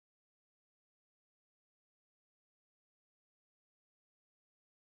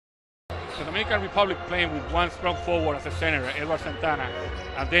the Dominican Republic playing with one strong forward as a center, Edward Santana,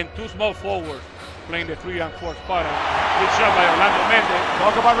 and then two small forwards playing the 3 and 4 spot. Good shot by Orlando Méndez.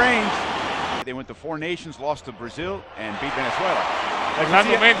 Talk about range. They went to 4 nations, lost to Brazil, and beat Venezuela.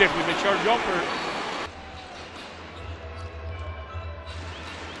 Orlando Méndez with the short jumper.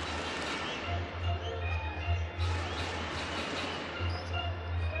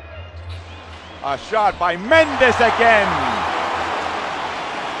 A shot by Méndez again.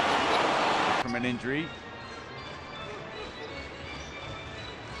 From an injury.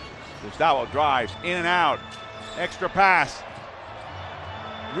 Gustavo drives in and out. Extra pass.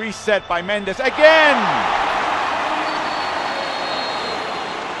 Reset by Méndez again.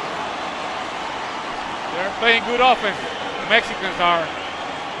 They're playing good offense. The Mexicans are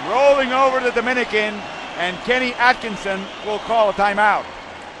Rolling over the Dominican, and Kenny Atkinson will call a timeout.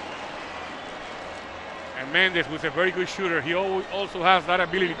 And Méndez, who's a very good shooter, he also has that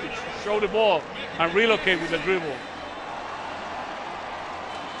ability to show the ball and relocate with the dribble.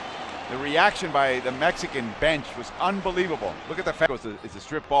 The reaction by the Mexican bench was unbelievable. Look at the fact it's a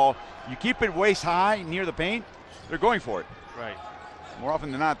strip ball. You keep it waist high near the paint, they're going for it. Right. More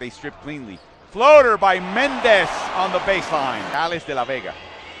often than not, they strip cleanly. Floater by Méndez on the baseline. Alice de la Vega.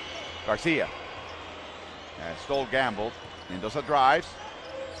 Garcia. Stoll gambled. Mendoza drives.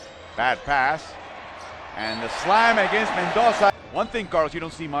 Bad pass. And the slam against Mendoza. One thing, Carlos, you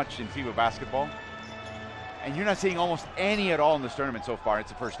don't see much in FIBA basketball. And you're not seeing almost any at all in this tournament so far. It's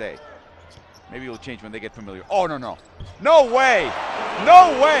the first day. Maybe it'll change when they get familiar. Oh, no, no. No way.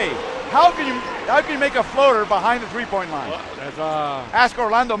 No way. How can you make a floater behind the three-point line? Well, ask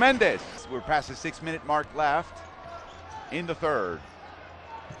Orlando Méndez. We're past the 6-minute mark left in the third.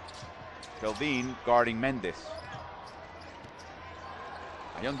 Keldin guarding Méndez.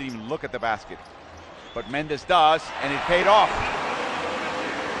 Ayun didn't even look at the basket, but Méndez does, and it paid off.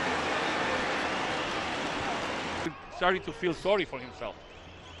 Starting to feel sorry for himself.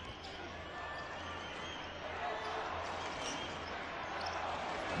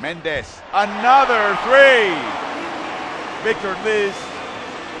 Méndez, another three. Victor Liz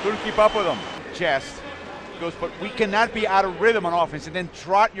couldn't keep up with him. Chest goes, but we cannot be out of rhythm on offense and then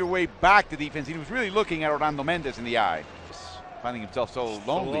trot your way back to defense. He was really looking at Orlando Méndez in the eye, finding himself so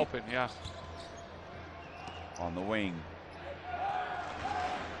lonely. So open, yeah. On the wing.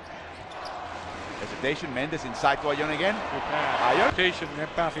 Hesitation, Méndez inside to Ayun again. Good pass. Ayun. Hesitation, then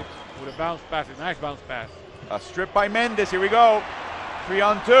pass it with a bounce pass, a nice bounce pass. A strip by Méndez, here we go.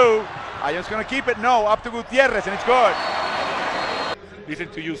 3-on-2. Ayun's gonna keep it, no, up to Gutierrez, and it's good. Listen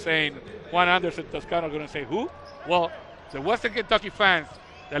to you saying Juan Anderson Toscano gonna say who? Well, the Western Kentucky fans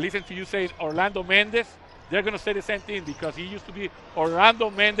that listen to you saying Orlando Méndez, they're gonna say the same thing because he used to be Orlando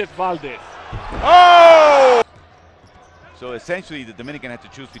Méndez-Valdéz. Oh! So essentially the Dominican had to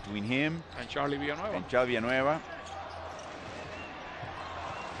choose between him and Charlie Villanueva.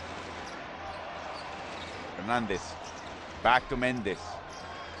 Hernandez, back to Méndez.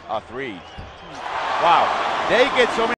 A three. Wow, they get so many